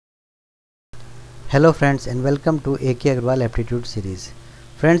Hello friends and welcome to AKAgarwalAptitude series.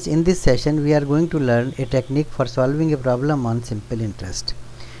 Friends, in this session we are going to learn a technique for solving a problem on simple interest.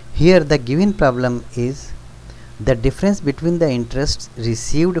 Here the given problem is the difference between the interests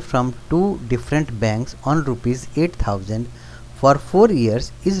received from two different banks on rupees 8,000 for 4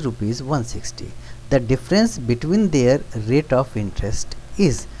 years is rupees 160. The difference between their rate of interest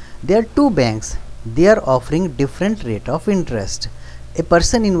is, there are two banks, they are offering different rate of interest. A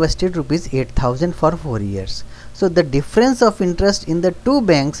person invested rupees 8,000 for 4 years. So the difference of interest in the two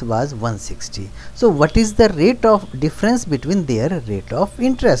banks was 160. So what is the rate of difference between their rate of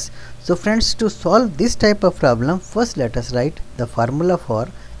interest? So friends, to solve this type of problem, first let us write the formula for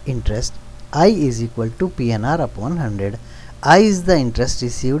interest. I is equal to PNR upon 100. I is the interest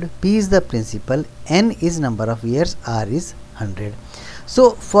received, P is the principal, N is number of years, R is 100.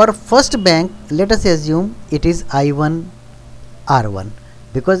 So for first bank, let us assume it is I1 R1,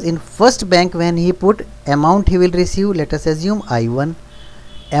 because in first bank when he put amount he will receive, let us assume I1,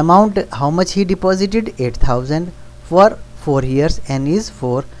 amount how much he deposited 8,000 for 4 years, N is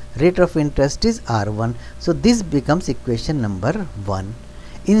 4, rate of interest is R1. So this becomes equation number 1.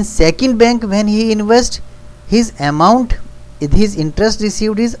 In second bank when he invest, his amount, his interest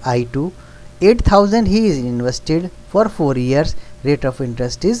received is I2, 8,000 he is invested for 4 years, rate of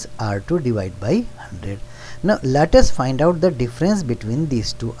interest is R2 divided by 100. Now let us find out the difference between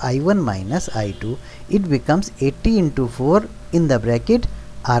these two, I1 minus I2. It becomes 80 into 4 in the bracket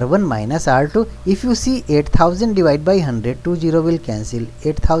R1 minus R2. If you see 8,000 divided by 100, 20 will cancel.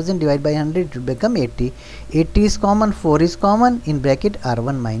 8,000 divided by 100, it will become 80. 80 is common, 4 is common, in bracket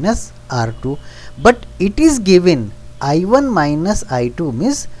R1 minus R2. But it is given I1 minus I2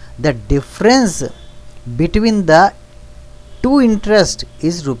 means the difference between the two interest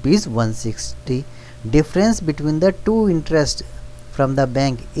is rupees 160. Difference between the two interest from the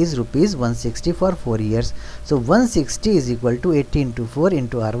bank is rupees 160 for 4 years. So 160 is equal to 80 into 4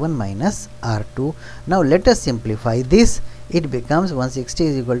 into R1 minus R2. Now let us simplify this. It becomes 160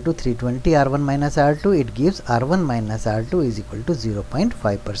 is equal to 320 R1 minus R2. It gives R1 minus R2 is equal to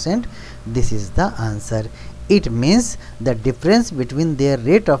 0.5%. This is the answer. It means the difference between their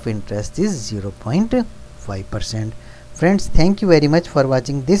rate of interest is 0.5%. Friends, thank you very much for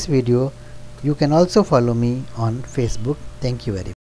watching this video. You can also follow me on Facebook. Thank you very much.